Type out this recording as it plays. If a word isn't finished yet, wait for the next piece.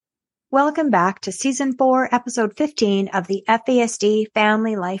Welcome back to Season 4, Episode 15 of the FASD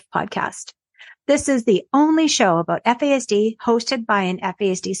Family Life Podcast. This is the only show about FASD hosted by an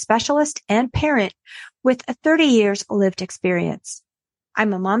FASD specialist and parent with a 30 years lived experience.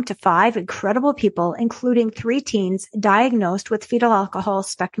 I'm a mom to 5 incredible people, including 3 teens diagnosed with fetal alcohol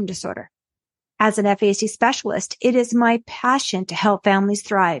spectrum disorder. As an FASD specialist, it is my passion to help families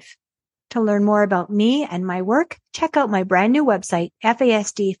thrive. To learn more about me and my work, check out my brand new website,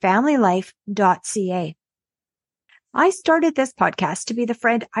 fasdfamilylife.ca. I started this podcast to be the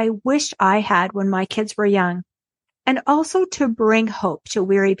friend I wished I had when my kids were young, and also to bring hope to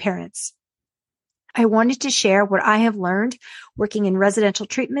weary parents. I wanted to share what I have learned working in residential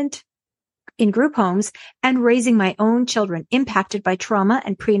treatment, in group homes, and raising my own children impacted by trauma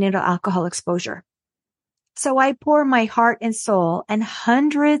and prenatal alcohol exposure. So I pour my heart and soul and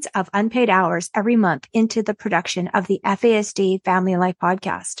hundreds of unpaid hours every month into the production of the FASD Family Life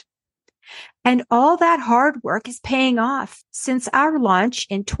Podcast. And all that hard work is paying off. Since our launch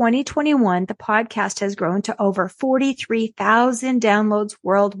in 2021, the podcast has grown to over 43,000 downloads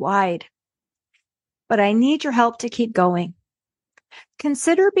worldwide. But I need your help to keep going.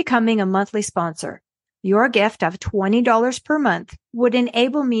 Consider becoming a monthly sponsor. Your gift of $20 per month would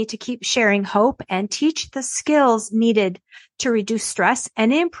enable me to keep sharing hope and teach the skills needed to reduce stress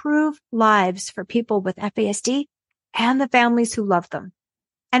and improve lives for people with FASD and the families who love them.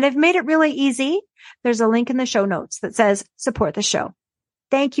 And I've made it really easy. There's a link in the show notes that says support the show.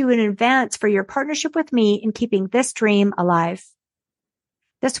 Thank you in advance for your partnership with me in keeping this dream alive.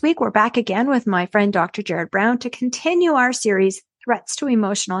 This week, we're back again with my friend, Dr. Jared Brown, to continue our series, Threats to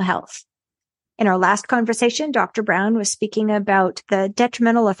Emotional Health. In our last conversation, Dr. Brown was speaking about the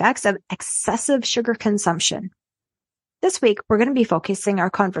detrimental effects of excessive sugar consumption. This week, we're going to be focusing our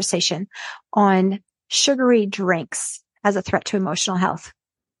conversation on sugary drinks as a threat to emotional health.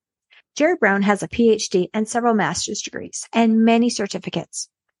 Jared Brown has a PhD and several master's degrees and many certificates.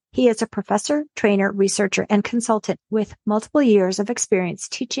 He is a professor, trainer, researcher, and consultant with multiple years of experience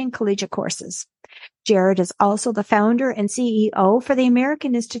teaching collegiate courses. Jared is also the founder and CEO for the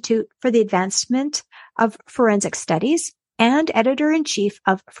American Institute for the Advancement of Forensic Studies and editor-in-chief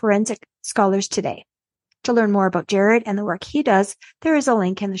of Forensic Scholars Today. To learn more about Jared and the work he does, there is a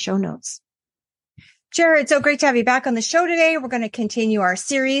link in the show notes. Jared, so great to have you back on the show today. We're going to continue our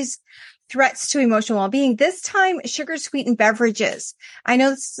series, Threats to Emotional Wellbeing, this time sugar-sweetened beverages. I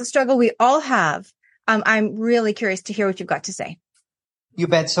know this is a struggle we all have. I'm really curious to hear what you've got to say. You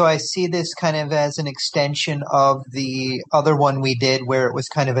bet. So I see this kind of as an extension of the other one we did where it was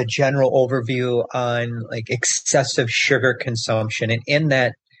kind of a general overview on like excessive sugar consumption. And in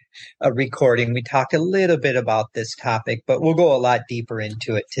that recording, we talked a little bit about this topic, but we'll go a lot deeper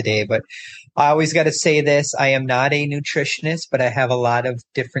into it today. But I always got to say this, I am not a nutritionist, but I have a lot of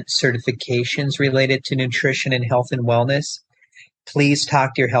different certifications related to nutrition and health and wellness. Please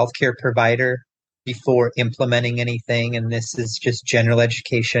talk to your healthcare provider before implementing anything, and this is just general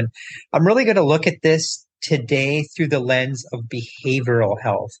education. I'm really going to look at this today through the lens of behavioral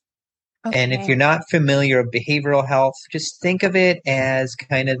health. Okay. And if you're not familiar with behavioral health, just think of it as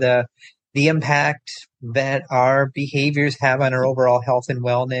kind of the impact that our behaviors have on our overall health and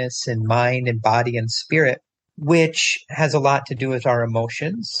wellness and mind and body and spirit, which has a lot to do with our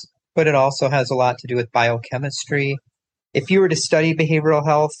emotions, but it also has a lot to do with biochemistry. If you were to study behavioral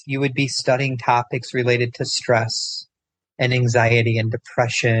health, you would be studying topics related to stress and anxiety and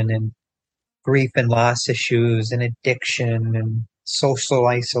depression and grief and loss issues and addiction and social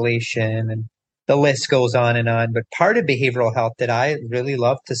isolation, and the list goes on and on. But part of behavioral health that I really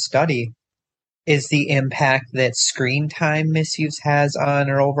love to study is the impact that screen time misuse has on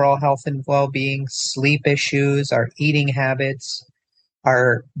our overall health and well-being, sleep issues, our eating habits,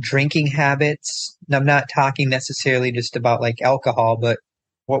 our drinking habits. And I'm not talking necessarily just about like alcohol, but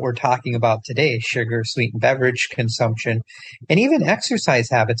what we're talking about today, sugar, sweetened beverage consumption, and even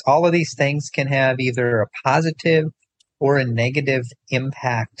exercise habits. All of these things can have either a positive or a negative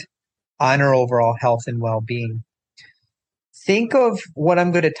impact on our overall health and well-being. Think of what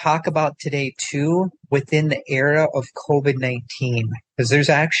I'm going to talk about today, too, within the era of COVID-19, because there's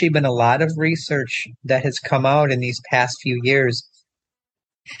actually been a lot of research that has come out in these past few years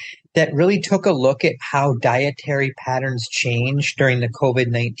that really took a look at how dietary patterns changed during the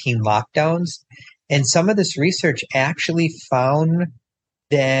COVID-19 lockdowns. And some of this research actually found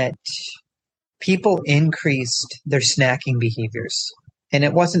that people increased their snacking behaviors. And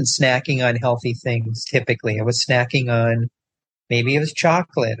it wasn't snacking on healthy things typically. It was snacking on, maybe it was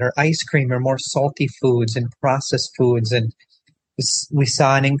chocolate or ice cream or more salty foods and processed foods. And we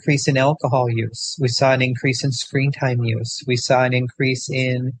saw an increase in alcohol use. We saw an increase in screen time use. We saw an increase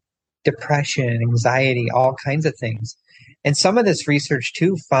in depression, anxiety, all kinds of things. And some of this research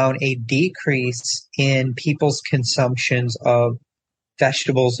too found a decrease in people's consumptions of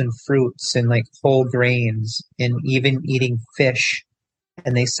vegetables and fruits and like whole grains and even eating fish.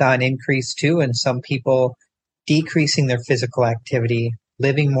 And they saw an increase too in some people decreasing their physical activity,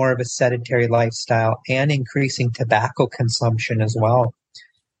 living more of a sedentary lifestyle, and increasing tobacco consumption as well.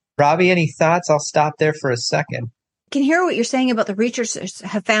 Robbie, any thoughts? I'll stop there for a second. I can hear what you're saying about the researchers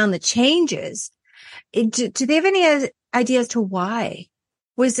have found the changes. Do they have any idea as to why?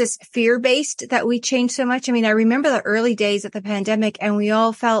 Was this fear-based that we changed so much? I mean, I remember the early days of the pandemic and we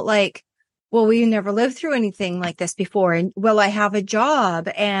all felt like, well, we never lived through anything like this before. And will I have a job?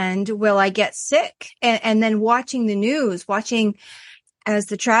 And will I get sick? And then watching the news, watching as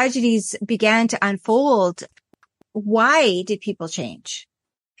the tragedies began to unfold, why did people change?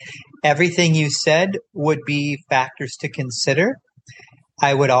 Everything you said would be factors to consider.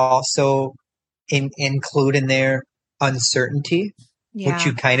 I would also include in there uncertainty, which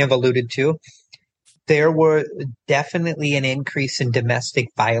you kind of alluded to. There were definitely an increase in domestic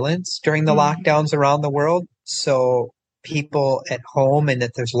violence during the lockdowns around the world. So people at home, and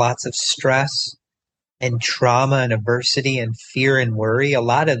that there's lots of stress and trauma and adversity and fear and worry. A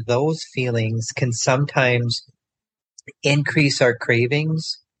lot of those feelings can sometimes increase our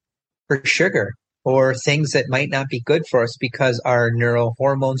cravings for sugar or things that might not be good for us because our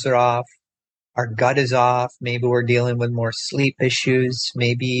neurohormones are off, our gut is off, maybe we're dealing with more sleep issues,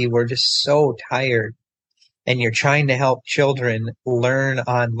 maybe we're just so tired. And you're trying to help children learn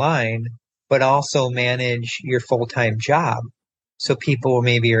online, but also manage your full-time job. So people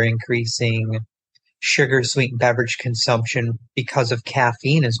maybe are increasing sugar sweetened beverage consumption because of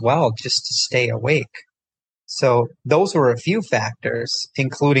caffeine as well, just to stay awake. So those were a few factors,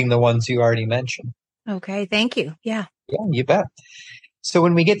 including the ones you already mentioned. Okay, thank you. Yeah. Yeah, you bet. So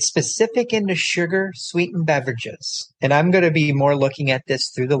when we get specific into sugar sweetened beverages, and I'm going to be more looking at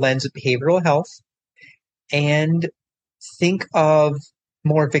this through the lens of behavioral health, and think of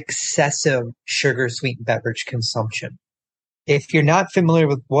more of excessive sugar sweetened beverage consumption. If you're not familiar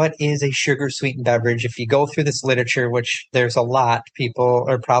with what is a sugar sweetened beverage, if you go through this literature, which there's a lot, people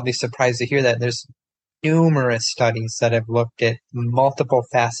are probably surprised to hear that there's numerous studies that have looked at multiple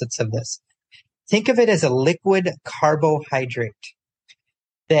facets of this. Think of it as a liquid carbohydrate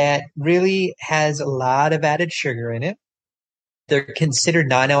that really has a lot of added sugar in it. They're considered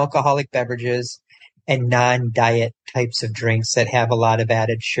non-alcoholic beverages and non-diet types of drinks that have a lot of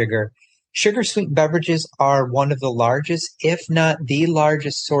added sugar. Sugar-sweetened beverages are one of the largest, if not the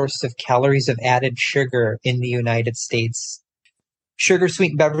largest source of calories of added sugar in the United States.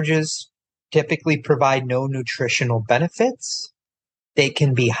 Sugar-sweetened beverages typically provide no nutritional benefits. They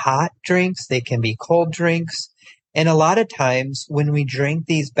can be hot drinks, they can be cold drinks, and a lot of times when we drink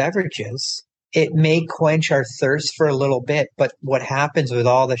these beverages, it may quench our thirst for a little bit, but what happens with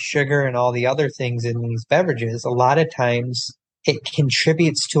all the sugar and all the other things in these beverages, a lot of times it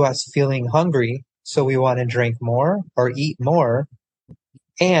contributes to us feeling hungry, so we want to drink more or eat more.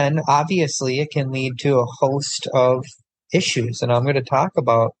 And obviously it can lead to a host of issues. And I'm going to talk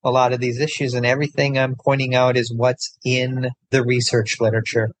about a lot of these issues, and everything I'm pointing out is what's in the research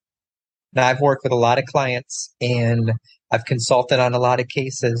literature. Now, I've worked with a lot of clients and I've consulted on a lot of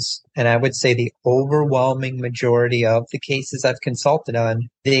cases, and I would say the overwhelming majority of the cases I've consulted on,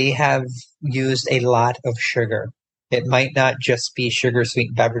 they have used a lot of sugar. It might not just be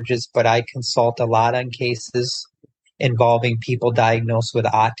sugar-sweetened beverages, but I consult a lot on cases involving people diagnosed with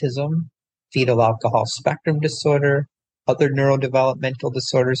autism, fetal alcohol spectrum disorder, other neurodevelopmental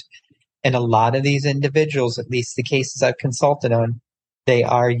disorders. And a lot of these individuals, at least the cases I've consulted on, they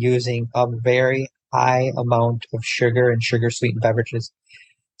are using a very high amount of sugar and sugar-sweetened beverages.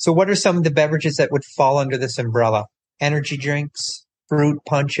 So what are some of the beverages that would fall under this umbrella? Energy drinks, fruit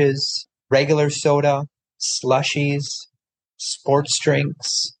punches, regular soda, slushies, sports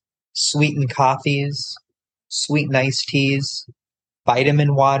drinks, sweetened coffees, sweetened iced teas,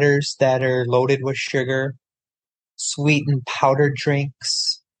 vitamin waters that are loaded with sugar, sweetened powdered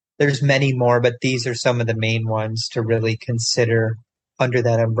drinks. There's many more, but these are some of the main ones to really consider under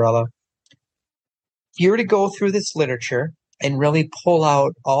that umbrella. If you were to go through this literature and really pull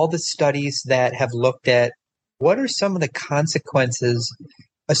out all the studies that have looked at what are some of the consequences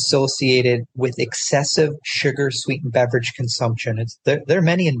associated with excessive sugar sweetened beverage consumption, there are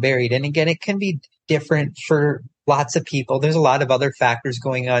many and varied. And again, it can be different for lots of people. There's a lot of other factors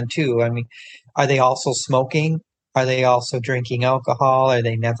going on too. I mean, are they also smoking? Are they also drinking alcohol? Are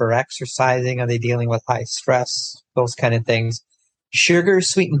they never exercising? Are they dealing with high stress? Those kind of things. Sugar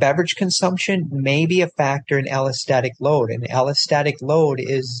sweetened beverage consumption may be a factor in allostatic load. And allostatic load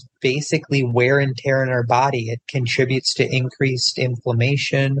is basically wear and tear in our body. It contributes to increased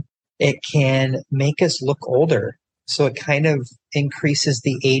inflammation. It can make us look older. So it kind of increases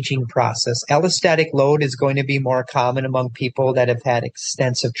the aging process. Allostatic load is going to be more common among people that have had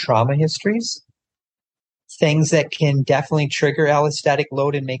extensive trauma histories. Things that can definitely trigger allostatic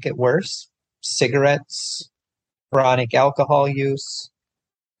load and make it worse: cigarettes, chronic alcohol use,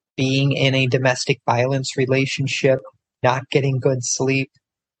 being in a domestic violence relationship, not getting good sleep,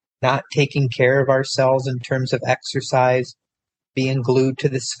 not taking care of ourselves in terms of exercise, being glued to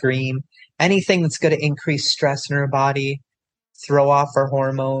the screen, anything that's going to increase stress in our body, throw off our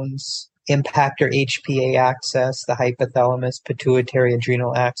hormones, impact our HPA axis, the hypothalamus, pituitary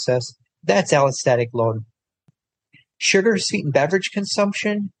adrenal axis. That's allostatic load. Sugar sweetened beverage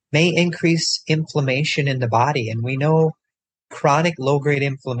consumption may increase inflammation in the body. And we know chronic low-grade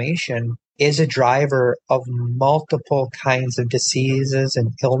inflammation is a driver of multiple kinds of diseases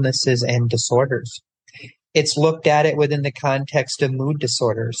and illnesses and disorders. It's looked at it within the context of mood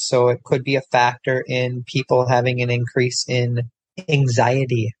disorders. So it could be a factor in people having an increase in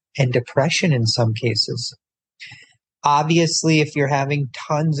anxiety and depression in some cases. Obviously, if you're having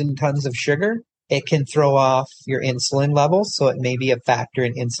tons and tons of sugar, it can throw off your insulin levels. So it may be a factor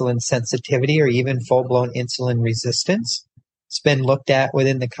in insulin sensitivity or even full-blown insulin resistance. It's been looked at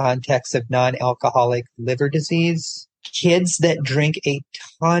within the context of non-alcoholic liver disease. Kids that drink a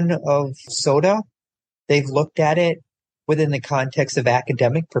ton of soda, they've looked at it within the context of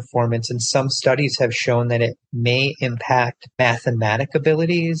academic performance, and some studies have shown that it may impact mathematic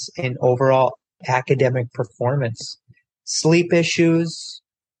abilities and overall academic performance. Sleep issues,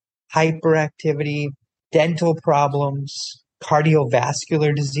 hyperactivity, dental problems,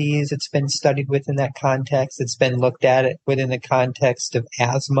 cardiovascular disease. It's been studied within that context. It's been looked at it within the context of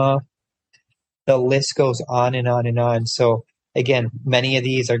asthma. The list goes on and on and on. So again, many of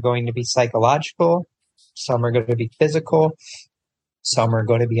these are going to be psychological. Some are going to be physical. Some are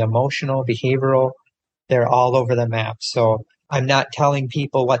going to be emotional, behavioral. They're all over the map. So I'm not telling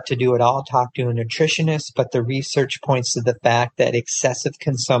people what to do at all. Talk to a nutritionist, but the research points to the fact that excessive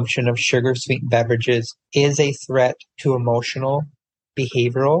consumption of sugar-sweetened beverages is a threat to emotional,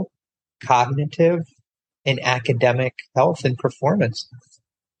 behavioral, cognitive, and academic health and performance.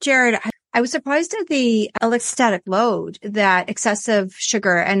 Jared, I was surprised at the allostatic load that excessive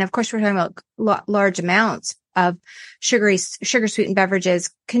sugar, and of course we're talking about large amounts of sugar-sweetened beverages,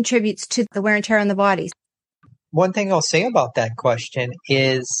 contributes to the wear and tear on the body. One thing I'll say about that question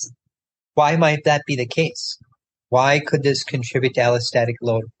is, why might that be the case? Why could this contribute to allostatic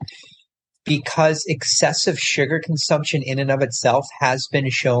load? Because excessive sugar consumption in and of itself has been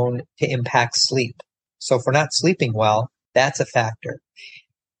shown to impact sleep. So if we're not sleeping well, that's a factor.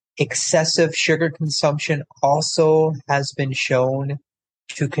 Excessive sugar consumption also has been shown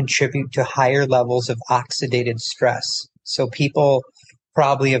to contribute to higher levels of oxidative stress. So people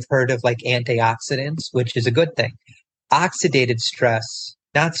probably have heard of like antioxidants, which is a good thing. Oxidative stress,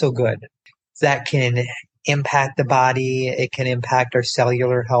 not so good. That can impact the body. It can impact our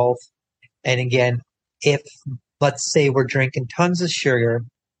cellular health. And again, if let's say we're drinking tons of sugar,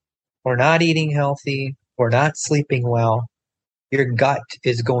 we're not eating healthy, we're not sleeping well, your gut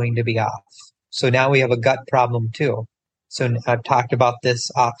is going to be off. So now we have a gut problem too. So I've talked about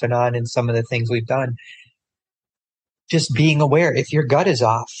this off and on in some of the things we've done. Just being aware, if your gut is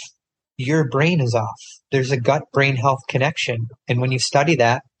off, your brain is off. There's a gut-brain health connection. And when you study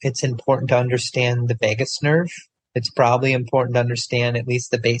that, it's important to understand the vagus nerve. It's probably important to understand at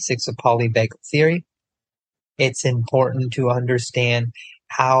least the basics of polyvagal theory. It's important to understand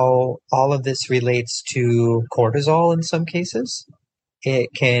how all of this relates to cortisol in some cases. It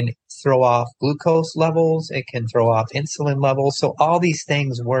can throw off glucose levels. It can throw off insulin levels. So all these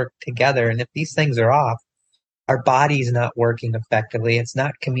things work together. And if these things are off, our body's not working effectively. It's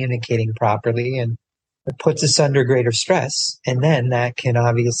not communicating properly, and it puts us under greater stress. And then that can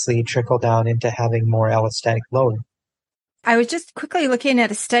obviously trickle down into having more allostatic load. I was just quickly looking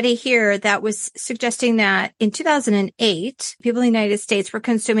at a study here that was suggesting that in 2008, people in the United States were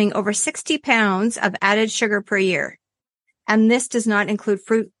consuming over 60 pounds of added sugar per year. And this does not include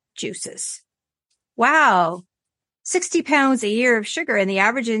fruit juices. Wow. 60 pounds a year of sugar, and the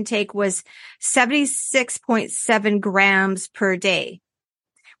average intake was 76.7 grams per day,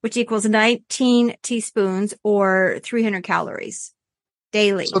 which equals 19 teaspoons or 300 calories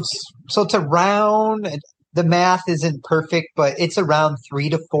daily. So it's around, the math isn't perfect, but it's around 3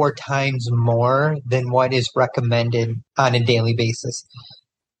 to 4 times more than what is recommended on a daily basis.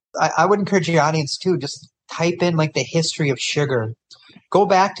 I would encourage your audience too, just type in like the history of sugar. Go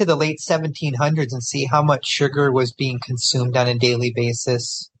back to the late 1700s and see how much sugar was being consumed on a daily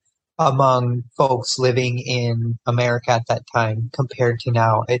basis among folks living in America at that time compared to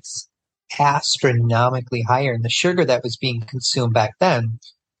now. It's astronomically higher. And the sugar that was being consumed back then,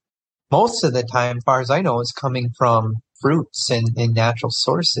 most of the time, as far as I know, is coming from fruits and natural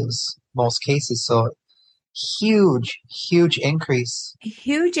sources, most cases. So huge increase.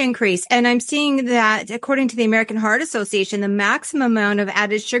 Huge increase. And I'm seeing that according to the American Heart Association, the maximum amount of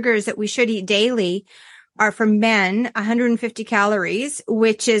added sugars that we should eat daily are for men, 150 calories,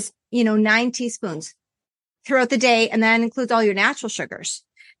 which is, 9 teaspoons throughout the day. And that includes all your natural sugars.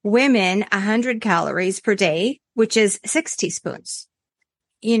 Women, 100 calories per day, which is 6 teaspoons.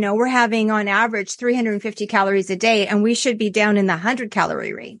 We're having on average 350 calories a day, and we should be down in the 100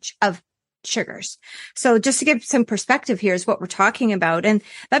 calorie range of sugars. So just to give some perspective here is what we're talking about. And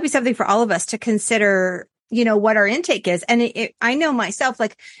that'd be something for all of us to consider, what our intake is. And I know myself,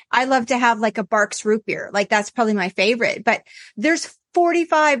 like I love to have like a Barq's root beer. Like that's probably my favorite, but there's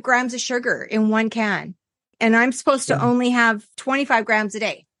 45 grams of sugar in one can. And I'm supposed to only have 25 grams a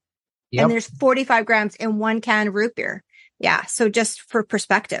day. Yep. And there's 45 grams in one can of root beer. Yeah. So just for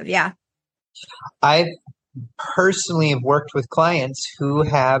perspective. Yeah. I personally have worked with clients who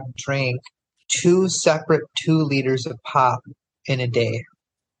have drank 2 separate 2 liters of pop in a day.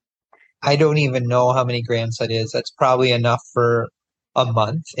 I don't even know how many grams that is. That's probably enough for a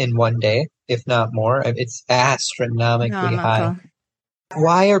month in one day, if not more. It's astronomically high.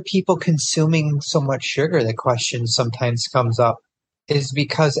 Why are people consuming so much sugar? The question sometimes comes up is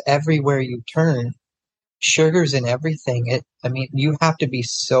because everywhere you turn, sugar's in everything. You have to be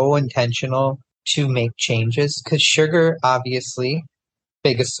so intentional to make changes because sugar, obviously,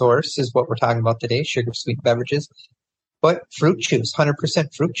 biggest source is what we're talking about today, sugar sweet beverages, but fruit juice,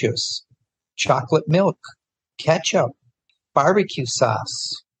 100% fruit juice, chocolate milk, ketchup, barbecue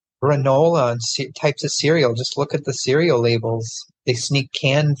sauce, granola, and types of cereal. Just look at the cereal labels. They sneak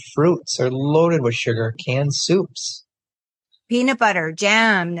canned fruits are loaded with sugar, canned soups. Peanut butter,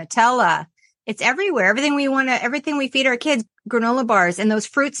 jam, Nutella. It's everywhere. Everything we feed our kids, granola bars and those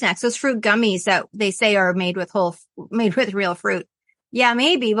fruit snacks, those fruit gummies that they say are made with real fruit. Yeah,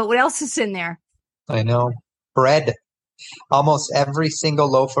 maybe, but what else is in there? I know. Bread. Almost every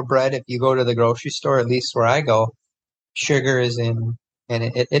single loaf of bread, if you go to the grocery store, at least where I go, sugar is in,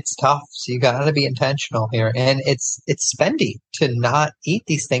 and it's tough. So you got to be intentional here. And it's spendy to not eat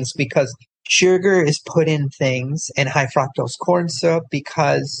these things because sugar is put in things and high fructose corn syrup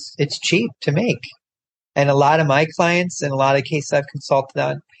because it's cheap to make. And a lot of my clients and a lot of cases I've consulted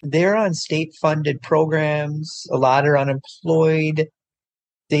on, they're on state-funded programs. A lot are unemployed.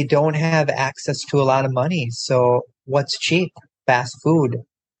 They don't have access to a lot of money. So what's cheap? Fast food,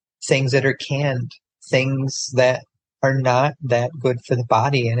 things that are canned, things that are not that good for the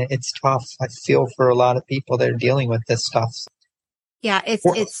body. And it's tough. I feel for a lot of people that are dealing with this stuff. Yeah,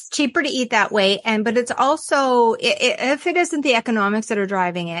 it's cheaper to eat that way. But it's also, if it isn't the economics that are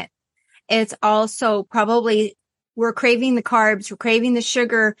driving it, it's also probably we're craving the carbs, we're craving the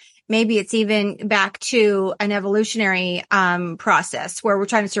sugar. Maybe it's even back to an evolutionary process where we're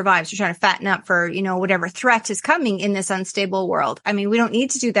trying to survive. So we're trying to fatten up for, whatever threat is coming in this unstable world. We don't need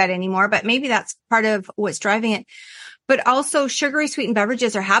to do that anymore, but maybe that's part of what's driving it. But also sugary sweetened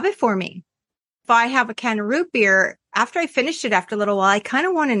beverages are habit forming. If I have a can of root beer, after I finished it after a little while, I kind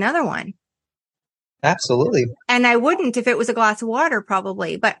of want another one. Absolutely. And I wouldn't if it was a glass of water,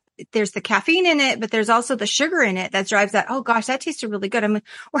 probably. But there's the caffeine in it, but there's also the sugar in it that drives that. Oh gosh, that tasted really good.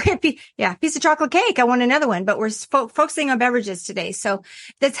 Or a piece of chocolate cake. I want another one. But we're focusing on beverages today, so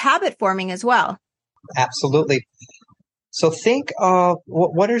that's habit forming as well. Absolutely. So think of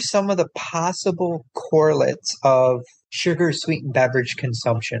what are some of the possible correlates of sugar sweetened beverage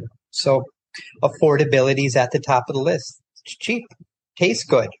consumption. So affordability is at the top of the list. It's cheap, tastes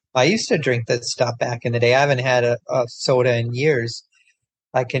good. I used to drink that stuff back in the day. I haven't had a soda in years.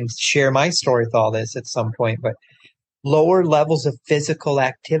 I can share my story with all this at some point, but lower levels of physical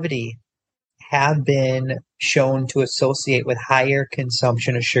activity have been shown to associate with higher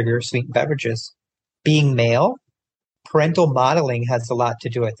consumption of sugar sweetened beverages. Being male, parental modeling has a lot to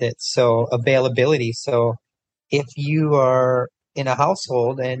do with it. So availability. So if you are in a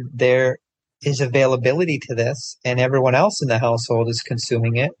household and there is availability to this and everyone else in the household is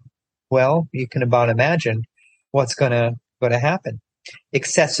consuming it, well, you can about imagine what's going to happen.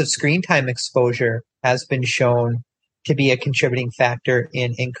 Excessive screen time exposure has been shown to be a contributing factor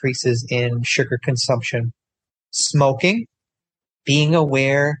in increases in sugar consumption. Smoking, being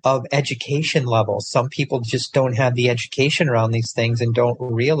aware of education levels. Some people just don't have the education around these things and don't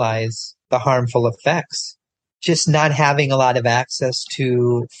realize the harmful effects Just not having a lot of access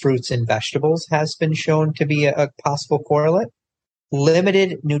to fruits and vegetables has been shown to be a possible correlate.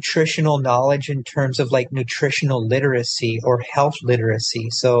 Limited nutritional knowledge in terms of like nutritional literacy or health literacy.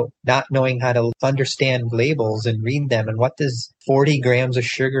 So not knowing how to understand labels and read them, and what does 40 grams of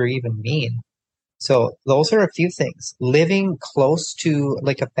sugar even mean? So those are a few things. Living close to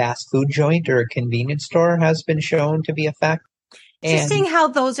like a fast food joint or a convenience store has been shown to be a factor. Interesting how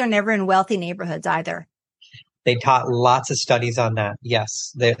those are never in wealthy neighborhoods either. They taught lots of studies on that.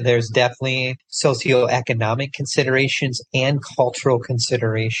 Yes, there's definitely socioeconomic considerations and cultural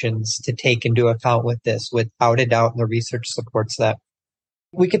considerations to take into account with this, without a doubt, and the research supports that.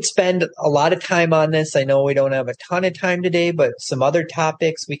 We could spend a lot of time on this. I know we don't have a ton of time today, but some other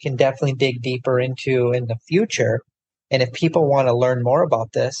topics we can definitely dig deeper into in the future. And if people want to learn more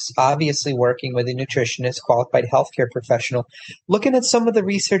about this, obviously working with a nutritionist, qualified healthcare professional, looking at some of the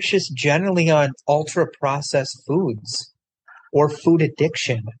research just generally on ultra-processed foods or food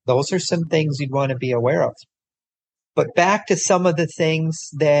addiction. Those are some things you'd want to be aware of. But back to some of the things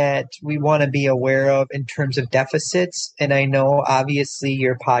that we want to be aware of in terms of deficits. And I know obviously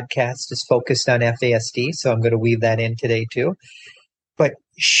your podcast is focused on FASD, so I'm going to weave that in today too. But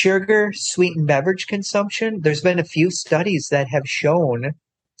sugar sweetened beverage consumption, there's been a few studies that have shown,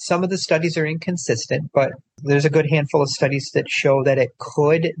 some of the studies are inconsistent, but there's a good handful of studies that show that it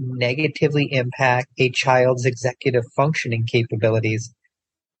could negatively impact a child's executive functioning capabilities.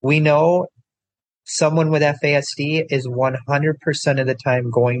 We know someone with FASD is 100% of the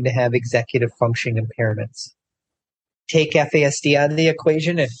time going to have executive functioning impairments. Take FASD out of the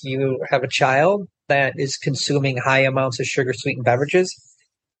equation. If you have a child that is consuming high amounts of sugar sweetened beverages,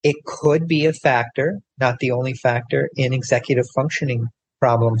 it could be a factor, not the only factor, in executive functioning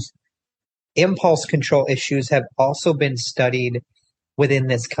problems. Impulse control issues have also been studied within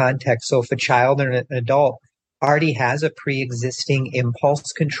this context. So if a child or an adult already has a pre-existing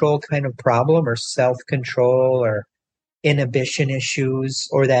impulse control kind of problem, or self-control or inhibition issues,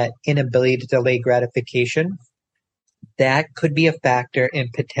 or that inability to delay gratification, that could be a factor in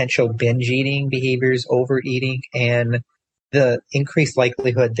potential binge eating behaviors, overeating, and the increased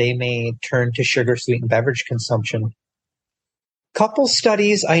likelihood they may turn to sugar sweetened beverage consumption. Couple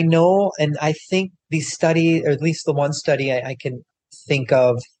studies I know, and I think the study, or at least the one study I can think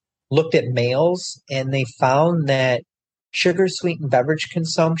of, looked at males, and they found that sugar sweetened beverage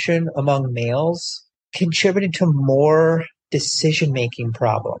consumption among males contributed to more decision making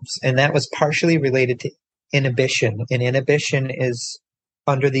problems. And that was partially related to inhibition. And inhibition is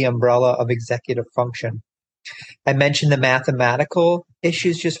under the umbrella of executive function. I mentioned the mathematical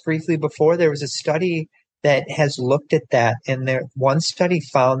issues just briefly before. There was a study that has looked at that, and one study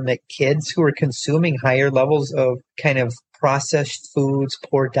found that kids who were consuming higher levels of kind of processed foods,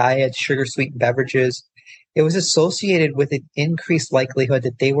 poor diets, sugar sweetened beverages, it was associated with an increased likelihood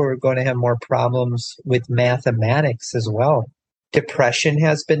that they were going to have more problems with mathematics as well. Depression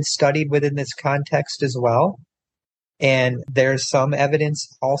has been studied within this context as well. And there's some evidence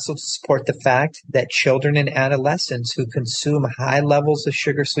also to support the fact that children and adolescents who consume high levels of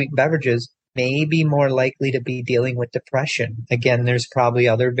sugar sweetened beverages may be more likely to be dealing with depression. Again, there's probably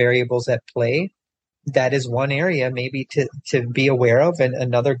other variables at play. That is one area maybe to be aware of, and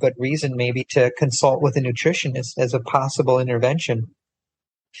another good reason maybe to consult with a nutritionist as a possible intervention.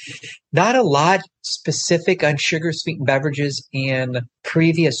 Not a lot specific on sugar sweetened beverages and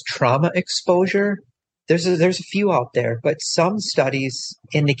previous trauma exposure. There's a few out there, but some studies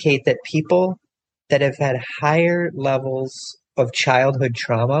indicate that people that have had higher levels of childhood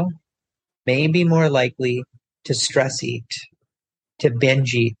trauma may be more likely to stress eat, to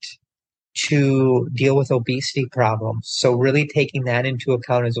binge eat, to deal with obesity problems. So really taking that into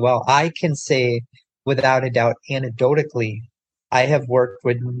account as well. I can say without a doubt, anecdotally, I have worked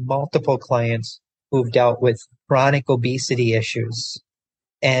with multiple clients who've dealt with chronic obesity issues,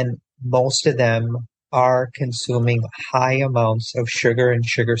 and most of them are consuming high amounts of sugar and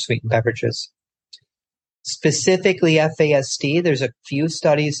sugar sweetened beverages. Specifically FASD, there's a few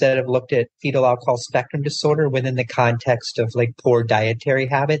studies that have looked at fetal alcohol spectrum disorder within the context of like poor dietary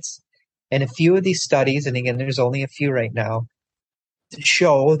habits. And a few of these studies, and again, there's only a few right now,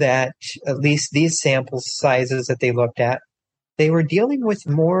 show that at least these sample sizes that they looked at, they were dealing with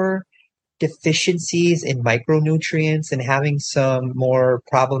more deficiencies in micronutrients and having some more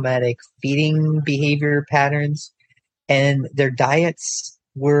problematic feeding behavior patterns. And their diets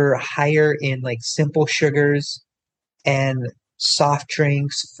were higher in like simple sugars and soft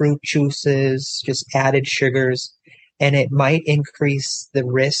drinks, fruit juices, just added sugars. And it might increase the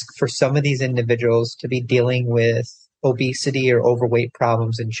risk for some of these individuals to be dealing with obesity or overweight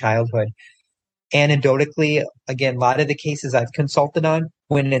problems in childhood. Anecdotally, again, a lot of the cases I've consulted on,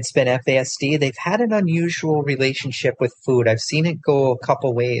 when it's been FASD, they've had an unusual relationship with food. I've seen it go a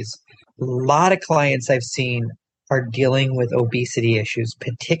couple ways. A lot of clients I've seen are dealing with obesity issues,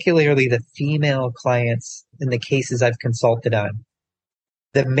 particularly the female clients in the cases I've consulted on.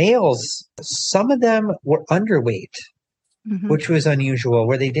 The males, some of them were underweight, which was unusual,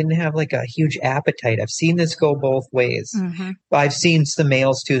 where they didn't have like a huge appetite. I've seen this go both ways. I've seen some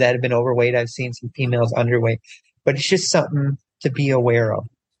males too that have been overweight. I've seen some females underweight, but it's just something to be aware of.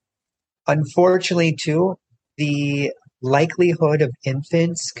 Unfortunately too, the likelihood of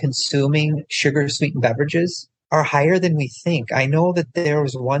infants consuming sugar sweetened beverages are higher than we think. I know that there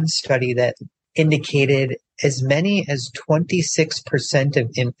was one study that indicated as many as 26%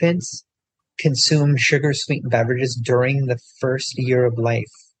 of infants consume sugar sweetened beverages during the first year of life.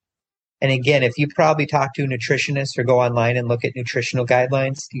 And again, if you probably talk to a nutritionist or go online and look at nutritional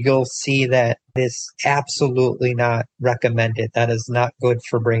guidelines, you'll see that is absolutely not recommended. That is not good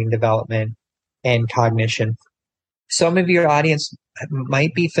for brain development and cognition. Some of your audience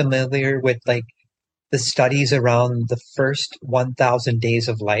might be familiar with like the studies around the first 1,000 days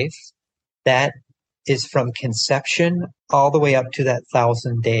of life. That is from conception all the way up to that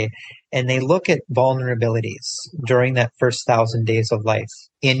 1,000 day. And they look at vulnerabilities during that first 1,000 days of life,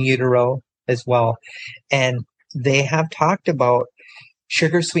 in utero as well. And they have talked about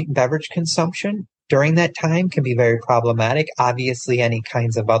sugar sweetened beverage consumption during that time can be very problematic. Obviously, any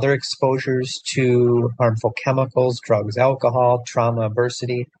kinds of other exposures to harmful chemicals, drugs, alcohol, trauma,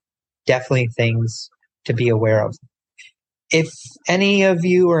 adversity, definitely things to be aware of. If any of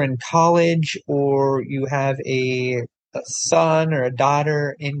you are in college or you have a son or a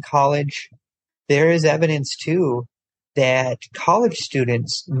daughter in college, there is evidence too that college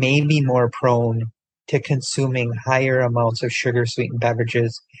students may be more prone to consuming higher amounts of sugar sweetened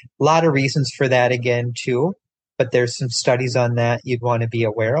beverages. A lot of reasons for that again too, but there's some studies on that you'd want to be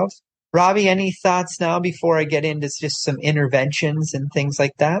aware of. Robbie, any thoughts now before I get into just some interventions and things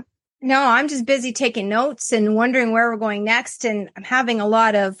like that? No, I'm just busy taking notes and wondering where we're going next. And I'm having a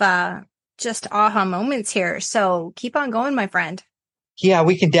lot of just aha moments here. So keep on going, my friend. Yeah,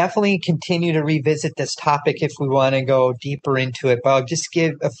 we can definitely continue to revisit this topic if we want to go deeper into it. But I'll just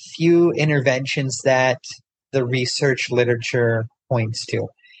give a few interventions that the research literature points to.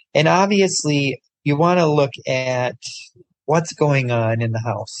 And obviously, you want to look at what's going on in the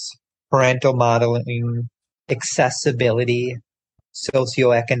house. Parental modeling, accessibility,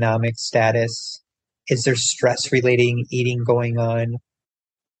 socioeconomic status. Is there stress-related eating going on?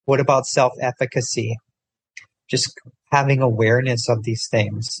 What about self-efficacy? Just having awareness of these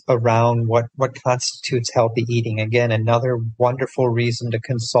things around what constitutes healthy eating. Again, another wonderful reason to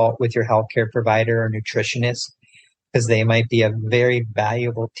consult with your healthcare provider or nutritionist, because they might be a very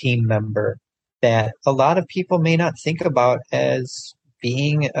valuable team member that a lot of people may not think about as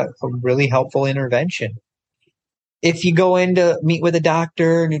being a really helpful intervention. If you go in to meet with a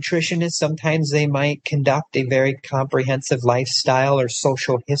doctor or nutritionist, sometimes they might conduct a very comprehensive lifestyle or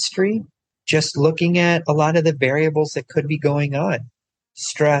social history, just looking at a lot of the variables that could be going on.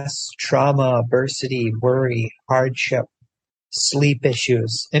 Stress, trauma, adversity, worry, hardship, sleep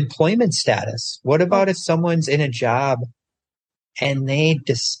issues, employment status. What about if someone's in a job and they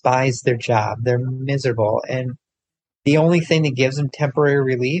despise their job? They're miserable. And the only thing that gives them temporary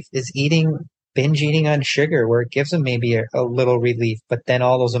relief is binge eating on sugar, where it gives them maybe a little relief, but then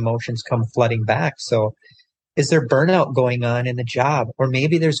all those emotions come flooding back. So is there burnout going on in the job? Or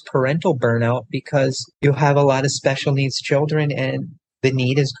maybe there's parental burnout because you have a lot of special needs children and the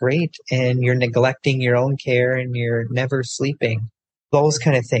need is great and you're neglecting your own care and you're never sleeping. Those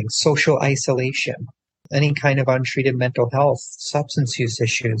kind of things. Social isolation, any kind of untreated mental health, substance use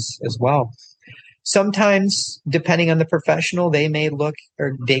issues as well. Sometimes, depending on the professional, they may look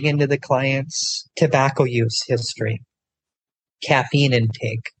or dig into the client's tobacco use history, caffeine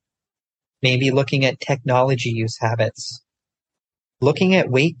intake, maybe looking at technology use habits, looking at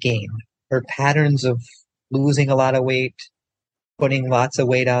weight gain or patterns of losing a lot of weight, putting lots of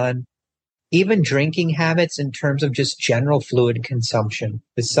weight on, even drinking habits in terms of just general fluid consumption.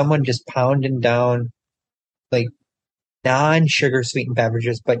 Is someone just pounding down like non-sugar sweetened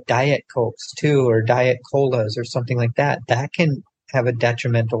beverages, but diet Cokes too, or diet colas or something like that? That can have a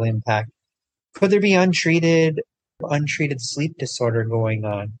detrimental impact. Could there be untreated sleep disorder going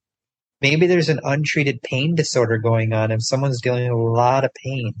on? Maybe there's an untreated pain disorder going on if someone's dealing with a lot of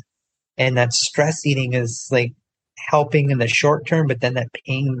pain, and that stress eating is like helping in the short term, but then that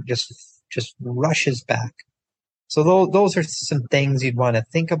pain just rushes back. So those are some things you'd want to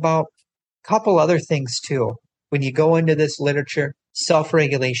think about. A couple other things too. When you go into this literature,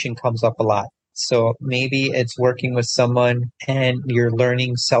 self-regulation comes up a lot. So maybe it's working with someone and you're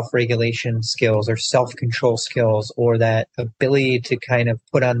learning self-regulation skills or self-control skills, or that ability to kind of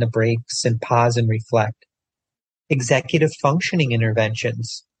put on the brakes and pause and reflect. Executive functioning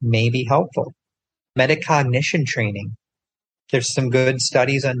interventions may be helpful. Metacognition training. There's some good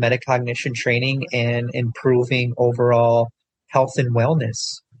studies on metacognition training and improving overall health and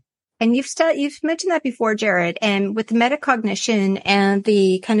wellness. And you've mentioned that before, Jared. And with the metacognition and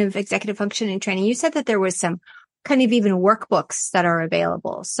the kind of executive functioning training, you said that there was some kind of even workbooks that are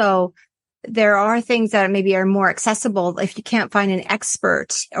available. So there are things that maybe are more accessible if you can't find an expert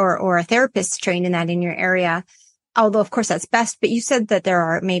or a therapist trained in that in your area. Although, of course, that's best. But you said that there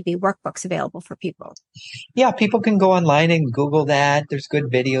are maybe workbooks available for people. Yeah, people can go online and Google that. There's good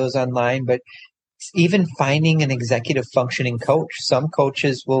videos online, but even finding an executive functioning coach. Some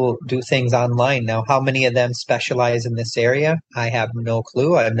coaches will do things online. Now, how many of them specialize in this area? I have no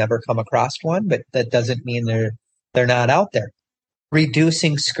clue. I've never come across one, but that doesn't mean they're not out there.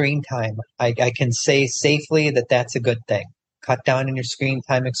 Reducing screen time. I can say safely that that's a good thing. Cut down on your screen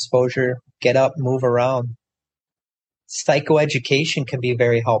time exposure. Get up, move around. Psychoeducation can be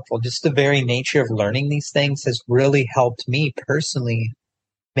very helpful. Just the very nature of learning these things has really helped me personally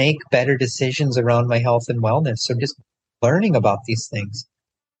make better decisions around my health and wellness. So just learning about these things,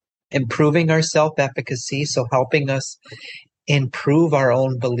 improving our self-efficacy. So helping us improve our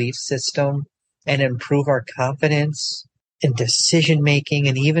own belief system and improve our confidence in decision making,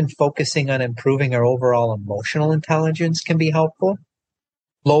 and even focusing on improving our overall emotional intelligence can be helpful.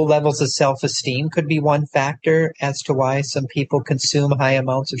 Low levels of self-esteem could be one factor as to why some people consume high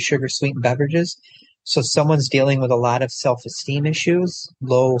amounts of sugar-sweetened beverages. So someone's dealing with a lot of self-esteem issues,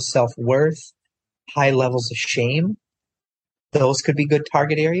 low self-worth, high levels of shame. Those could be good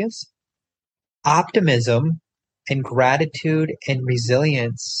target areas. Optimism and gratitude and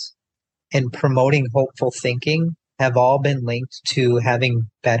resilience and promoting hopeful thinking have all been linked to having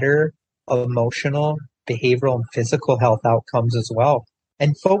better emotional, behavioral, and physical health outcomes as well.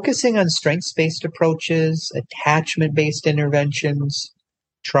 And focusing on strengths-based approaches, attachment-based interventions,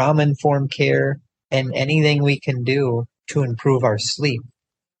 trauma-informed care, and anything we can do to improve our sleep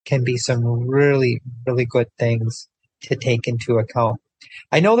can be some really, really good things to take into account.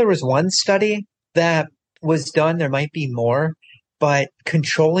 I know there was one study that was done, there might be more, but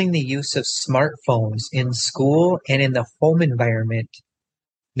controlling the use of smartphones in school and in the home environment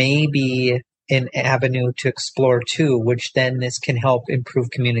may be an avenue to explore too, which then this can help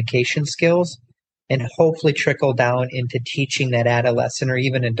improve communication skills and hopefully trickle down into teaching that adolescent or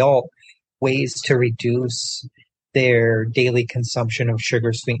even adult ways to reduce their daily consumption of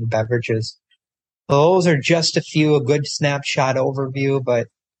sugar-sweetened beverages. Those are just a good snapshot overview, but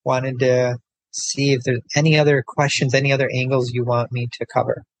wanted to see if there's any other questions, any other angles you want me to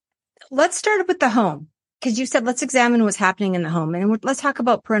cover. Let's start with the home, because you said let's examine what's happening in the home, and let's talk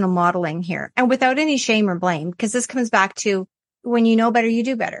about parental modeling here, and without any shame or blame, because this comes back to when you know better, you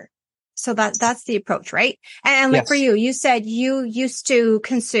do better. So that's the approach, right? And like, yes. For you said you used to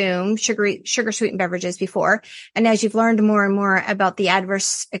consume sugar sweetened beverages before. And as you've learned more and more about the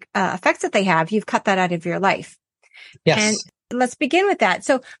adverse effects that they have, you've cut that out of your life. Yes. And let's begin with that.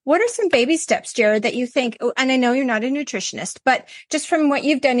 So what are some baby steps, Jared, that you think, and I know you're not a nutritionist, but just from what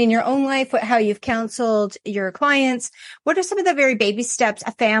you've done in your own life, how you've counseled your clients, what are some of the very baby steps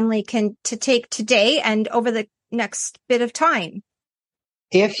a family can take today and over the next bit of time?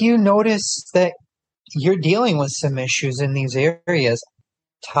 If you notice that you're dealing with some issues in these areas,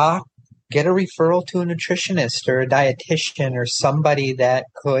 get a referral to a nutritionist or a dietitian or somebody that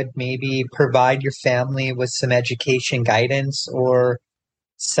could maybe provide your family with some education guidance or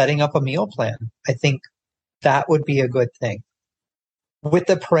setting up a meal plan. I think that would be a good thing. With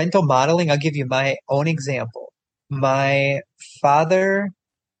the parental modeling, I'll give you my own example. My father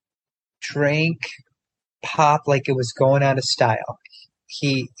drank pop like it was going out of style.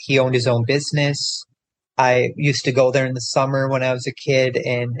 He owned his own business. I used to go there in the summer when I was a kid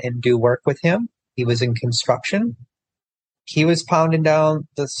and do work with him. He was in construction. He was pounding down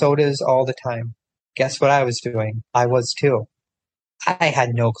the sodas all the time. Guess what I was doing? I was too. I had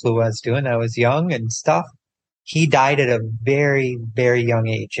no clue what I was doing. I was young and stuff. He died at a very, very young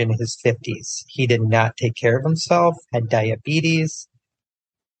age, in his 50s. He did not take care of himself, had diabetes.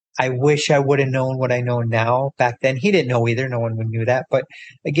 I wish I would have known what I know now. Back then, he didn't know either. No one knew that. But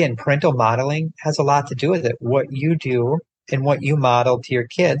again, parental modeling has a lot to do with it. What you do and what you model to your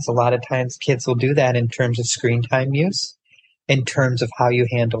kids, a lot of times kids will do that in terms of screen time use, in terms of how you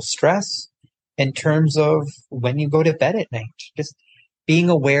handle stress, in terms of when you go to bed at night. Just being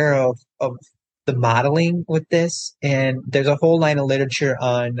aware of the modeling with this. And there's a whole line of literature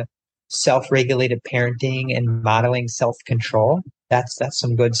on self-regulated parenting and modeling self-control, that's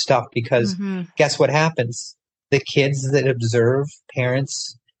some good stuff, because guess what happens? The kids that observe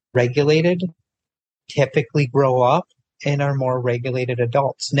parents regulated typically grow up and are more regulated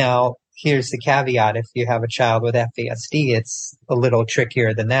adults. Now, here's the caveat. If you have a child with FASD, it's a little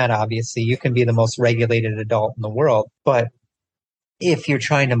trickier than that. Obviously, you can be the most regulated adult in the world, but if you're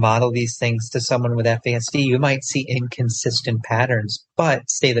trying to model these things to someone with FASD, you might see inconsistent patterns, but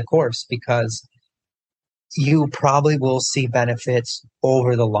stay the course, because you probably will see benefits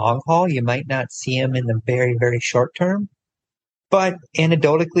over the long haul. You might not see them in the very, very short term. But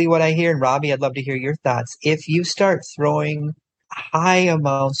anecdotally, what I hear, and Robbie, I'd love to hear your thoughts. If you start throwing high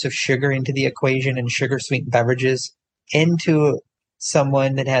amounts of sugar into the equation and sugar-sweetened beverages into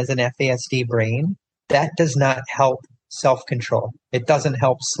someone that has an FASD brain, that does not help self-control. It doesn't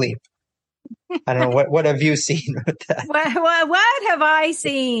help sleep. I don't know. What have you seen with that? What have I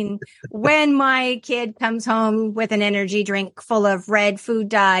seen when my kid comes home with an energy drink full of red food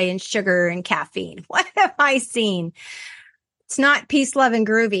dye and sugar and caffeine? What have I seen? It's not peace, love, and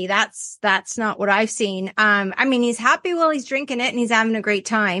groovy. That's not what I've seen. I mean, he's happy while he's drinking it and he's having a great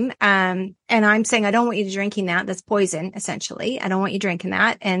time. And I'm saying, I don't want you to drinking that. That's poison, essentially. I don't want you drinking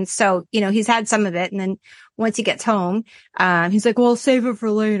that. And so, he's had some of it. And then once he gets home, he's like, well, I'll save it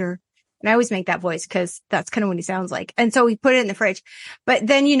for later. And I always make that voice because that's kind of what he sounds like. And so we put it in the fridge. But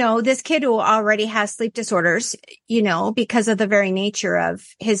then, this kid who already has sleep disorders, because of the very nature of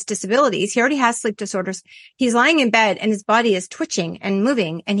his disabilities, he already has sleep disorders. He's lying in bed and his body is twitching and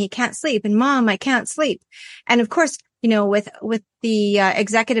moving and he can't sleep. And Mom, I can't sleep. And of course, with the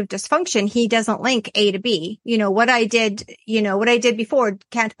executive dysfunction, he doesn't link A to B. What I did before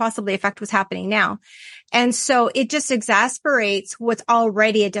can't possibly affect what's happening now. And so it just exasperates what's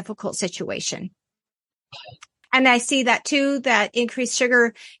already a difficult situation. And I see that too, that increased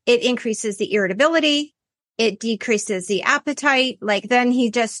sugar, it increases the irritability. It decreases the appetite. Like then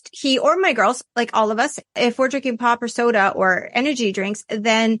he or my girls, like all of us, if we're drinking pop or soda or energy drinks,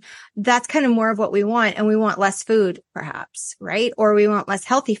 then that's kind of more of what we want. And we want less food, perhaps, right? Or we want less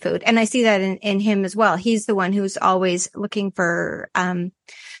healthy food. And I see that in him as well. He's the one who's always looking for,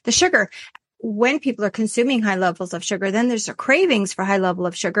 the sugar. When people are consuming high levels of sugar, then there's a cravings for high level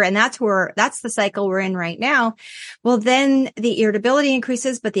of sugar. And that's the cycle we're in right now. Well, then the irritability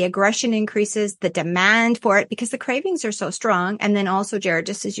increases, but the aggression increases, the demand for it, because the cravings are so strong. And then also, Jared,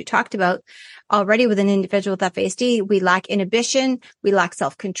 just as you talked about already with an individual with FASD, we lack inhibition, we lack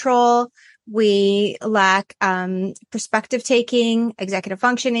self-control, we lack perspective taking, executive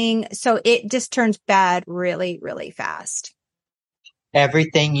functioning. So it just turns bad really, really fast.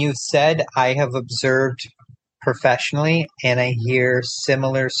 Everything you've said, I have observed professionally, and I hear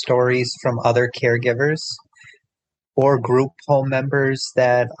similar stories from other caregivers or group home members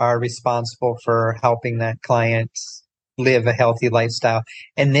that are responsible for helping that client live a healthy lifestyle.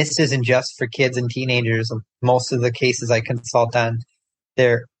 And this isn't just for kids and teenagers. Most of the cases I consult on,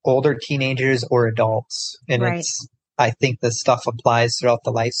 they're older teenagers or adults. And Right. I think this stuff applies throughout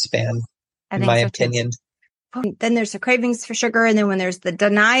the lifespan, in my opinion. Then there's the cravings for sugar. And then when there's the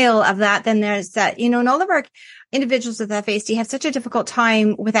denial of that, then there's that, and all of our individuals with FASD have such a difficult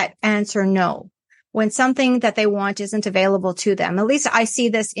time with that answer no. When something that they want isn't available to them. At least I see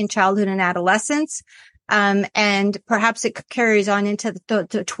this in childhood and adolescence. And perhaps it carries on into the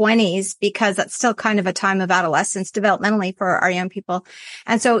 20s, because that's still kind of a time of adolescence developmentally for our young people.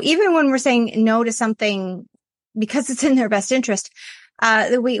 And so even when we're saying no to something because it's in their best interest,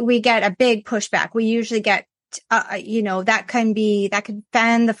 we get a big pushback. We usually get that can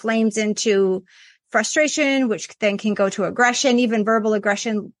fan the flames into frustration, which then can go to aggression, even verbal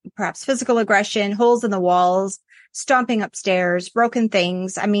aggression, perhaps physical aggression, holes in the walls, stomping upstairs, broken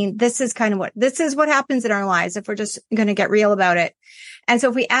things. I mean, this is what happens in our lives if we're just going to get real about it. And so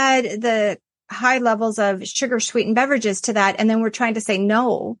if we add the high levels of sugar sweetened beverages to that, and then we're trying to say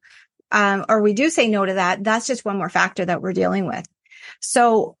no, or we do say no to that, that's just one more factor that we're dealing with.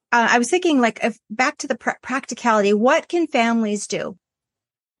 So I was thinking, back to the practicality, what can families do?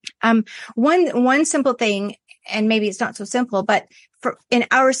 One simple thing, and maybe it's not so simple, but in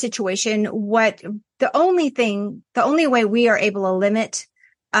our situation, the only way we are able to limit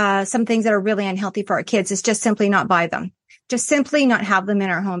some things that are really unhealthy for our kids is just simply not buy them. Just simply not have them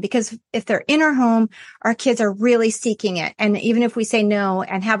in our home, because if they're in our home, our kids are really seeking it. And even if we say no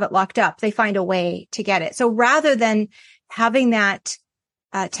and have it locked up, they find a way to get it. So rather than having that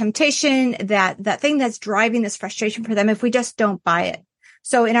temptation, that thing that's driving this frustration for them, if we just don't buy it.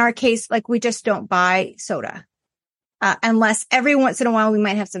 So in our case, we just don't buy soda. unless every once in a while we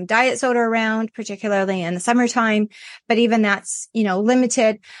might have some diet soda around, particularly in the summertime. But even that's,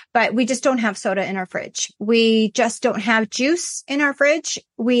 limited. But we just don't have soda in our fridge. We just don't have juice in our fridge.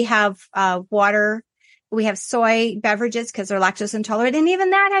 We have water. We have soy beverages because they're lactose intolerant. And even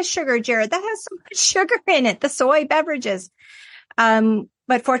that has sugar, Jared. That has so much sugar in it, the soy beverages.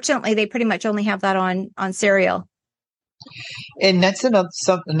 But fortunately, they pretty much only have that on cereal. And that's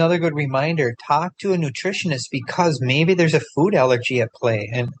another good reminder. Talk to a nutritionist because maybe there's a food allergy at play,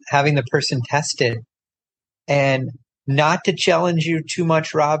 and having the person tested. And not to challenge you too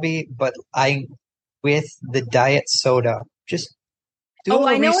much, Robbie, but with the diet soda, just do a little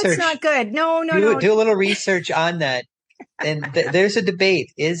research. I know it's not good. No. Do a little research on that. And there's a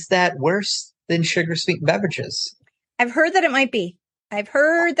debate. Is that worse than sugar-sweetened beverages? I've heard that it might be. I'm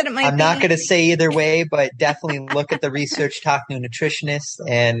not going to say either way, but definitely look at the research, talk to a nutritionist,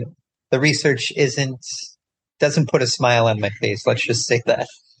 and the research doesn't put a smile on my face. Let's just say that.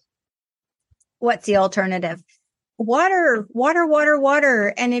 What's the alternative? Water.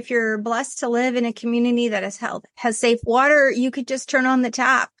 And if you're blessed to live in a community that has safe water, you could just turn on the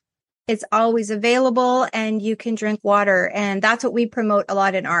tap. It's always available and you can drink water. And that's what we promote a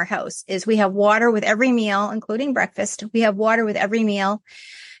lot in our house is we have water with every meal, including breakfast. We have water with every meal.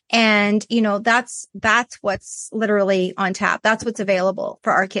 And, that's what's literally on tap. That's what's available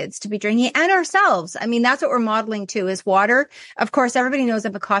for our kids to be drinking and ourselves. I mean, that's what we're modeling too is water. Of course, everybody knows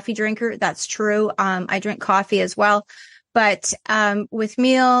I'm a coffee drinker. That's true. I drink coffee as well. But with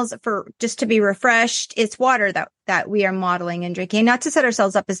meals, for just to be refreshed, it's water that we are modeling and drinking. Not to set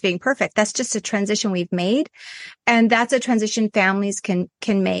ourselves up as being perfect. That's just a transition we've made, and that's a transition families can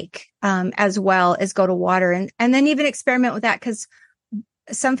make as well as go to water, and then even experiment with that because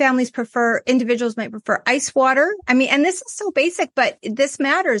some individuals might prefer ice water. I mean, and this is so basic, but this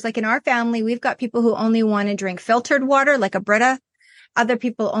matters. Like in our family, we've got people who only want to drink filtered water, like a Brita. Other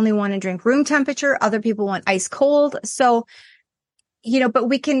people only want to drink room temperature. Other people want ice cold. So, but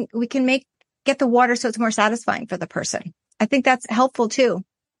we can get the water so it's more satisfying for the person. I think that's helpful too.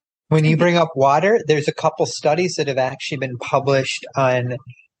 When you bring up water, there's a couple studies that have actually been published on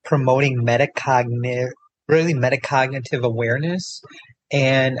promoting metacognitive awareness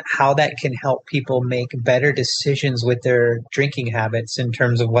and how that can help people make better decisions with their drinking habits in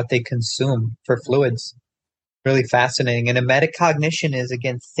terms of what they consume for fluids. Really fascinating. And a metacognition is,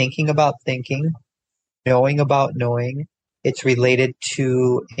 again, thinking about thinking, knowing about knowing. It's related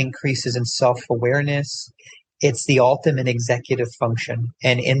to increases in self-awareness. It's the ultimate executive function.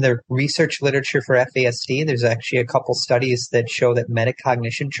 And in the research literature for FASD, there's actually a couple studies that show that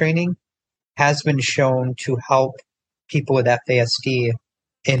metacognition training has been shown to help people with FASD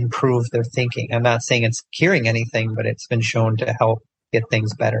improve their thinking. I'm not saying it's curing anything, but it's been shown to help get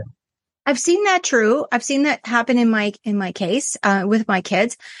things better. I've seen that true. I've seen that happen in my case, with my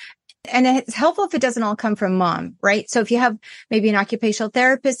kids. And it's helpful if it doesn't all come from mom, right? So if you have maybe an occupational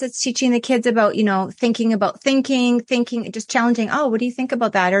therapist that's teaching the kids about, thinking about thinking, just challenging, oh, what do you think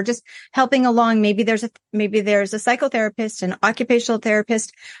about that? Or just helping along. Maybe there's a psychotherapist, an occupational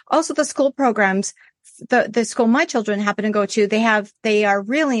therapist. Also the school programs, the school my children happen to go to, they are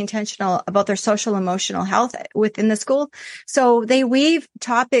really intentional about their social emotional health within the school. So they weave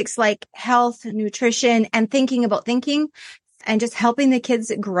topics like health, nutrition, and thinking about thinking, and just helping the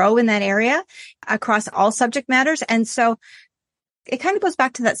kids grow in that area across all subject matters. And so it kind of goes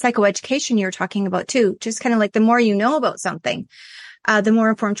back to that psychoeducation you were talking about too. Just kind of like the more you know about something, the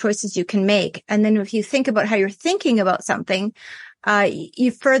more informed choices you can make. And then if you think about how you're thinking about something, you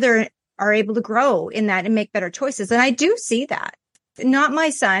further are able to grow in that and make better choices. And I do see that. Not my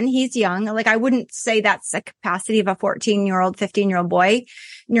son. He's young. Like I wouldn't say that's the capacity of a 14-year-old, 15-year-old boy,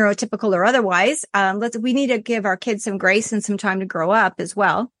 neurotypical or otherwise. We need to give our kids some grace and some time to grow up as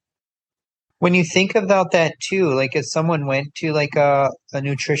well. When you think about that too, like if someone went to like a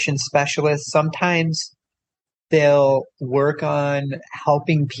nutrition specialist, sometimes they'll work on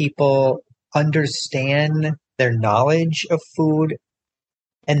helping people understand their knowledge of food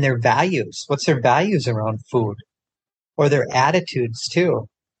and their values. What's their values around food? Or their attitudes too,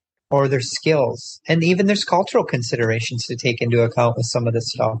 or their skills. And even there's cultural considerations to take into account with some of this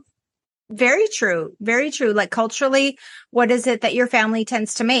stuff. Very true. Very true. Like culturally, what is it that your family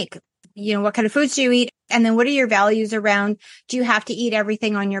tends to make? What kind of foods do you eat? And then what are your values around? Do you have to eat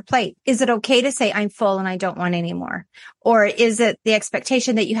everything on your plate? Is it okay to say I'm full and I don't want any more? Or is it the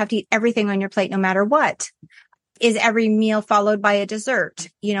expectation that you have to eat everything on your plate no matter what? Is every meal followed by a dessert?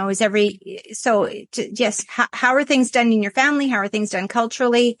 Yes. How are things done in your family? How are things done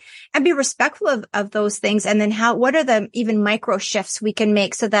culturally? And be respectful of those things. And then what are the even micro shifts we can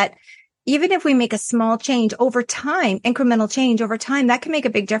make so that even if we make a small change over time, incremental change over time, that can make a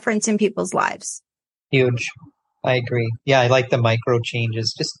big difference in people's lives. Huge. I agree. Yeah, I like the micro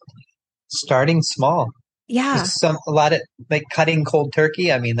changes. Just starting small. Yeah. Just a lot of like cutting cold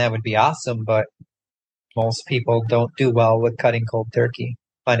turkey. I mean, that would be awesome, but most people don't do well with cutting cold turkey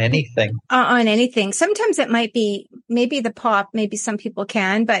on anything. On anything. Sometimes it might be maybe the pop, maybe some people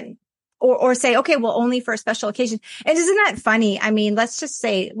can, but or say, okay, well, only for a special occasion. And isn't that funny? I mean, let's just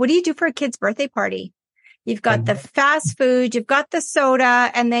say, what do you do for a kid's birthday party? You've got the fast food, you've got the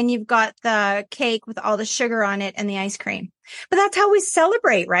soda, and then you've got the cake with all the sugar on it and the ice cream. But that's how we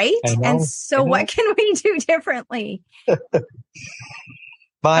celebrate, right? And so what can we do differently?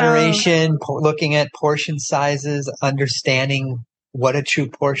 Moderation, looking at portion sizes, understanding what a true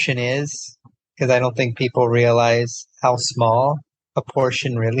portion is, because I don't think people realize how small a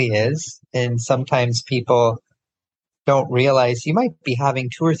portion really is. And sometimes people don't realize you might be having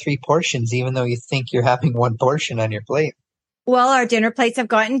 2 or 3 portions, even though you think you're having 1 portion on your plate. Well, our dinner plates have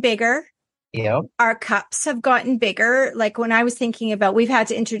gotten bigger. Yep. Our cups have gotten bigger. Like when I was thinking about, we've had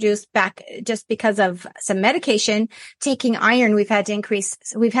to introduce back just because of some medication, taking iron, we've had to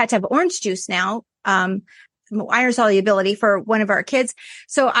have orange juice now, iron solubility for one of our kids.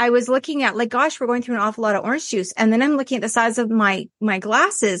 So I was looking at like, gosh, we're going through an awful lot of orange juice. And then I'm looking at the size of my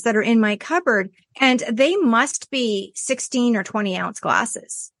glasses that are in my cupboard, and they must be 16 or 20 ounce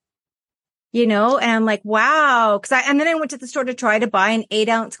glasses. And I'm like, wow. And then I went to the store to try to buy an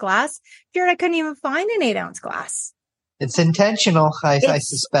 8-ounce glass. Jared, I couldn't even find an 8-ounce glass. It's intentional, I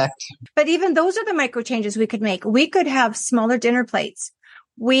suspect. But even those are the micro changes we could make. We could have smaller dinner plates.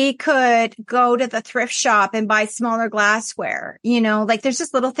 We could go to the thrift shop and buy smaller glassware. Like there's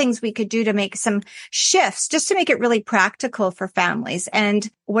just little things we could do to make some shifts just to make it really practical for families. And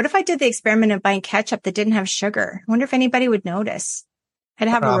what if I did the experiment of buying ketchup that didn't have sugar? I wonder if anybody would notice. I'd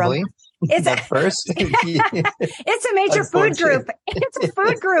have Probably. a rub. It's a major food group. It's a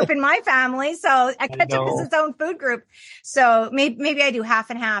food group in my family. So ketchup is its own food group. So maybe I do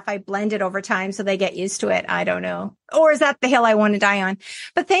half and half. I blend it over time so they get used to it. I don't know. Or is that the hill I want to die on?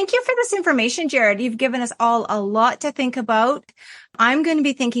 But thank you for this information, Jared. You've given us all a lot to think about. I'm going to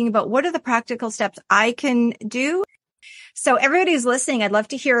be thinking about what are the practical steps I can do. So everybody who's listening, I'd love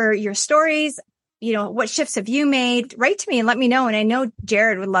to hear your stories. What shifts have you made? Write to me and let me know. And I know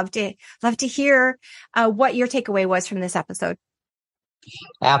Jared would love to hear what your takeaway was from this episode.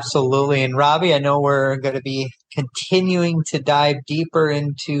 Absolutely. And Robbie, I know we're going to be continuing to dive deeper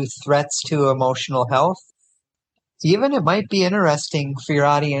into threats to emotional health. Even it might be interesting for your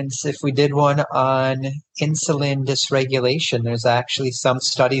audience if we did one on insulin dysregulation. There's actually some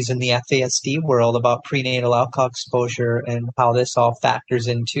studies in the FASD world about prenatal alcohol exposure and how this all factors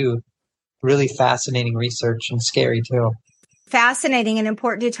into. Really fascinating research and scary too. Fascinating and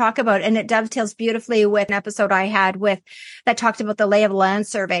important to talk about. And it dovetails beautifully with an episode I had that talked about the lay of the land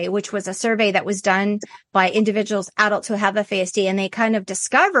survey, which was a survey that was done by individuals, adults who have FASD. And they kind of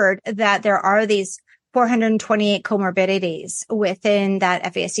discovered that there are these 428 comorbidities within that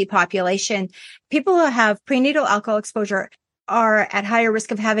FASD population. People who have prenatal alcohol exposure are at higher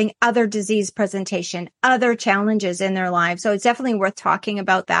risk of having other disease presentation, other challenges in their lives. So it's definitely worth talking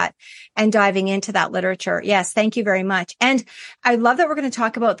about that and diving into that literature. Yes, thank you very much. And I love that we're going to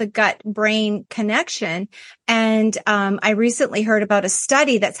talk about the gut-brain connection. And I recently heard about a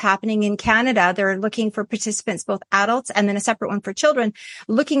study that's happening in Canada. They're looking for participants, both adults and then a separate one for children,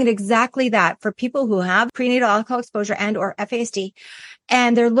 looking at exactly that for people who have prenatal alcohol exposure and or FASD.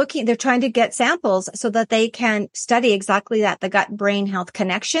 And they're trying to get samples so that they can study exactly that, the gut-brain health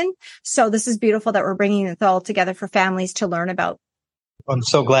connection. So this is beautiful that we're bringing it all together for families to learn about. I'm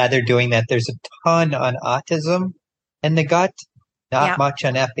so glad they're doing that. There's a ton on autism in the gut, not much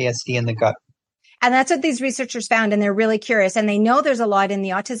on FASD in the gut. And that's what these researchers found. And they're really curious. And they know there's a lot in the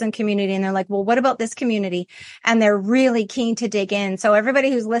autism community. And they're like, well, what about this community? And they're really keen to dig in. So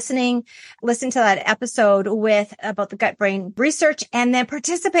everybody who's listening, listen to that episode about the gut brain research and then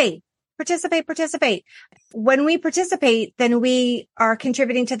participate. When we participate, then we are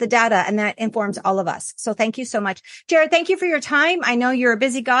contributing to the data and that informs all of us. So thank you so much. Jared, thank you for your time. I know you're a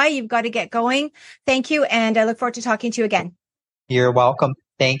busy guy. You've got to get going. Thank you. And I look forward to talking to you again. You're welcome.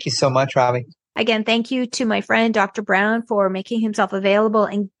 Thank you so much, Robbie. Again, thank you to my friend, Dr. Brown, for making himself available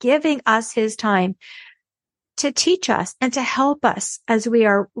and giving us his time to teach us and to help us as we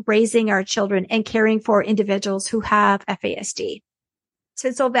are raising our children and caring for individuals who have FASD. So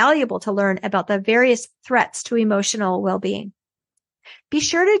it's so valuable to learn about the various threats to emotional well-being. Be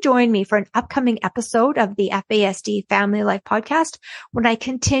sure to join me for an upcoming episode of the FASD Family Life Podcast when I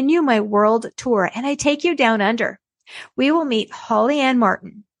continue my world tour and I take you down under. We will meet Holly Ann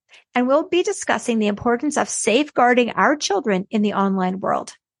Martin, and we'll be discussing the importance of safeguarding our children in the online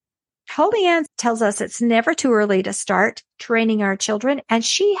world. Holly Ann tells us it's never too early to start training our children, and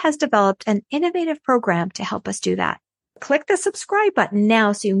she has developed an innovative program to help us do that. Click the subscribe button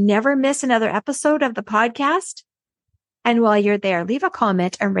now so you never miss another episode of the podcast. And while you're there, leave a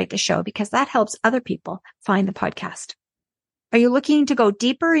comment and rate the show because that helps other people find the podcast. Are you looking to go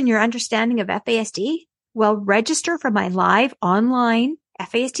deeper in your understanding of FASD? Well, register for my live online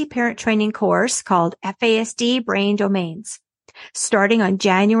FASD parent training course called FASD Brain Domains, starting on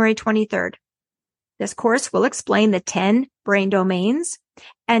January 23rd. This course will explain the 10 brain domains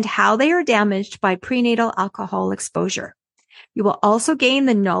and how they are damaged by prenatal alcohol exposure. You will also gain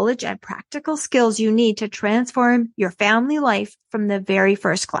the knowledge and practical skills you need to transform your family life from the very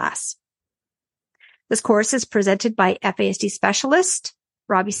first class. This course is presented by FASD specialist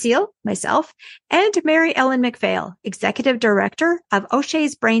Robbie Seal, myself, and Mary Ellen McPhail, Executive Director of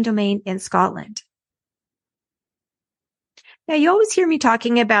O'Shea's Brain Domain in Scotland. Now, you always hear me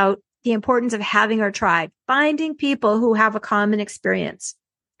talking about the importance of having our tribe, finding people who have a common experience.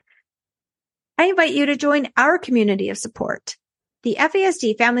 I invite you to join our community of support. The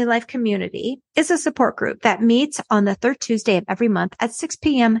FASD Family Life Community is a support group that meets on the third Tuesday of every month at 6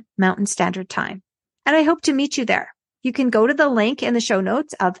 p.m. Mountain Standard Time. And I hope to meet you there. You can go to the link in the show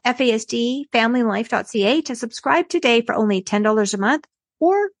notes of FASDFamilyLife.ca to subscribe today for only $10 a month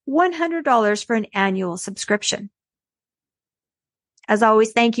or $100 for an annual subscription. As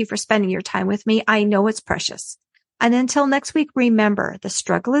always, thank you for spending your time with me. I know it's precious. And until next week, remember, the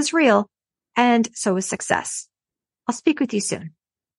struggle is real and so is success. I'll speak with you soon.